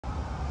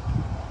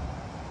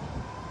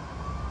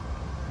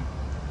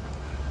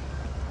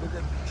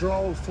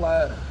drone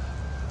flying.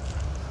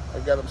 I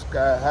got them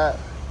sky high.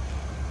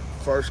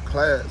 First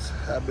class.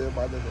 Had me and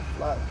my nigga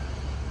fly.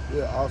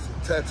 We're in Austin,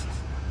 Texas.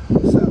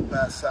 South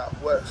by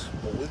Southwest.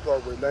 But we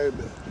gonna rename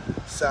it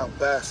South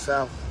by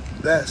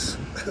Southwest.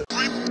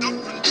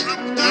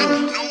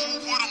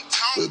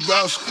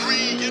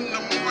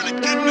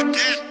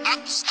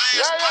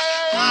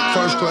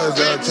 First class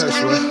down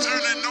Texas, man.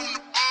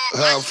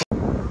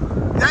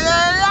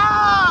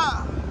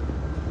 Yeah!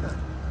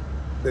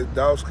 Big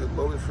dogs get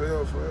Louis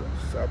Fields, man.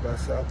 South by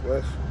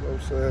Southwest, you know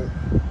what I'm saying?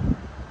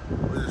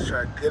 We just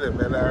try to get it,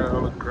 man, out here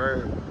on the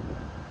ground.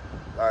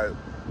 Like,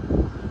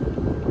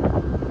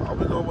 I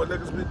be doing what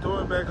niggas be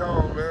doing back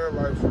home, man.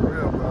 Like, for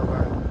real, bro.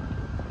 Like,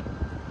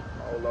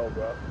 I don't know,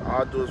 bro.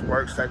 All I do is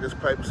work, stack his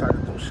papers, so I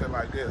can do shit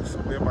like this.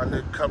 So me and my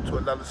nigga come to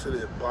another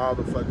city and ball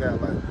the fuck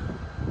out. Like,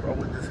 bro,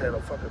 we just had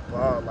a fucking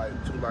ball like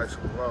 2 nights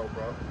in a row,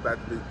 bro.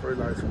 About to be 3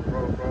 nights in a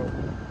row, bro.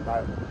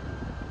 Like,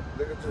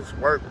 nigga just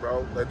work,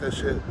 bro. Let this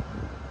shit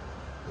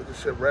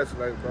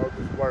resonate, bro.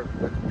 Just work.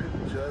 Let the people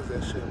judge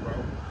that shit, bro.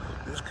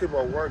 Just keep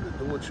on working.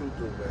 Do what you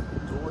do, man.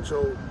 Do what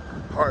your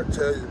heart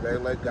tells you,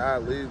 man. Let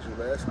God lead you,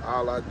 man. That's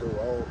all I do.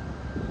 Oh,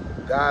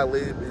 God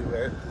lead me,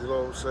 man. You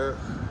know what I'm saying?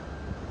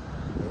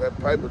 And that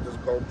paper just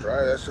gonna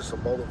dry. That's just a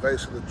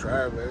motivation to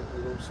drive, man.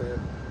 You know what I'm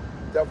saying?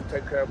 Definitely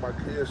take care of my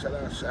kids. Shout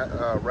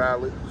out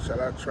Riley. Shout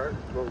out Trent.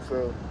 You know what I'm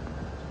saying?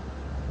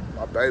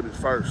 My baby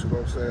first. You know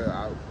what I'm saying?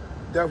 I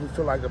definitely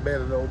feel like a man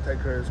that don't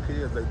take care of his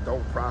kids, they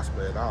don't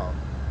prosper at all.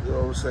 You know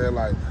what I'm saying?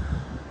 Like,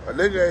 a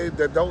nigga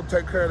that don't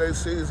take care of their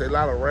seeds, they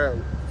lot around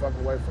you. Fuck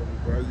away from you,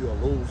 bro. You a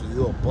loser.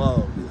 You a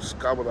bum. You a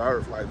scum of the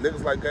earth. Like,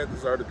 niggas like that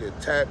deserve to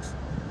get taxed.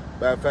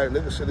 Matter of fact,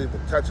 niggas shouldn't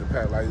even touch a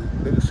pat. Like,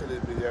 niggas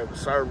shouldn't even be able to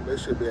serve them. They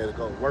should be able to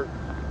go to work.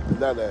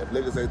 None of that.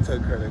 Niggas ain't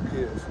take care of their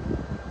kids.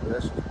 But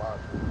that's just my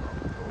opinion.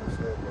 You know what I'm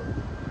saying?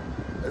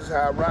 But that's how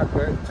I rock,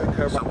 man. Take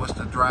care of my... So what's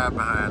the drive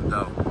behind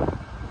Dough?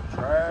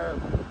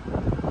 Drive?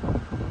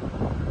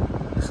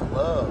 It's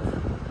love. You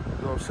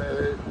know what I'm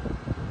saying?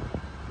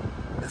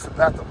 It's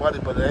about the money,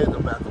 but it ain't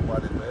about the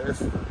money, man. It's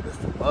the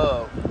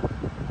love.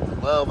 The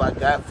love I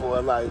got for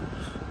it. Like,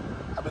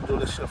 I've been doing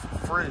this shit for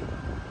free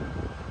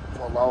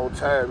for a long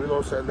time. You know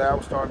what I'm saying? Now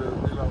I'm starting to,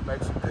 you know,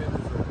 make some pennies.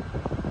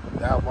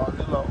 And now,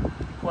 you know,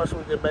 of course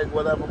we can make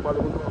whatever money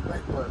we're going to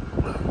make, but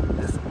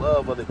it's the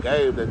love of the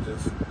game that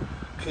just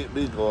keep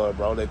me going,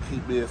 bro. That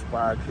keep me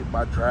inspired, keep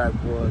my drive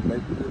going,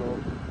 make me, you know,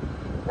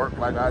 work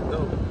like I do. You know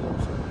what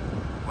I'm saying?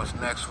 What's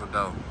next for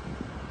Dough?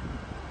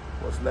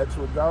 What's next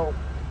with Dough?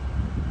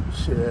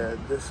 Shit,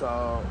 this,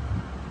 well,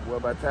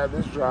 by the time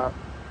this drop,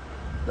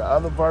 the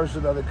other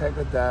version of the Cake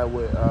or Die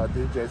with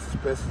DJ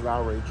Suspicious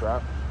already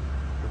dropped,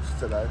 which is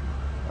today.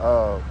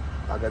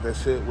 I got that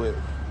shit with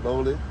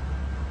Loli,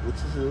 which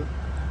is you,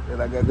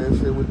 and I got that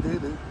shit with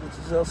Diddy, which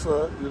is your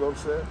son, you know what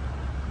I'm saying?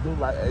 Do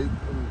like 8,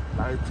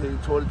 19,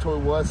 20,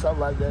 21, something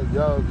like that.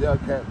 Young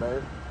cat,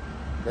 man.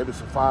 Maybe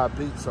some fire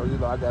beats, so, you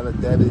know, I got a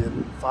Daddy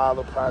and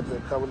Father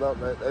project coming up,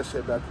 man. That shit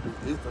about to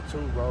be ether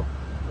too, bro.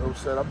 You know what I'm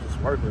saying? I'm just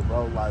working,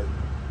 bro, like,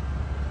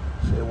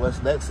 shit,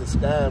 what's next is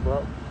Sky,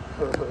 bro.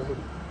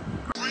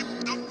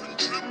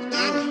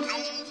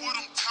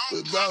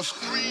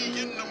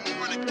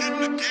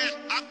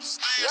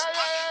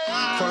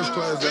 First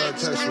class down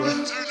Texas,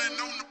 man.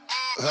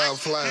 How I'm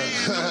flying.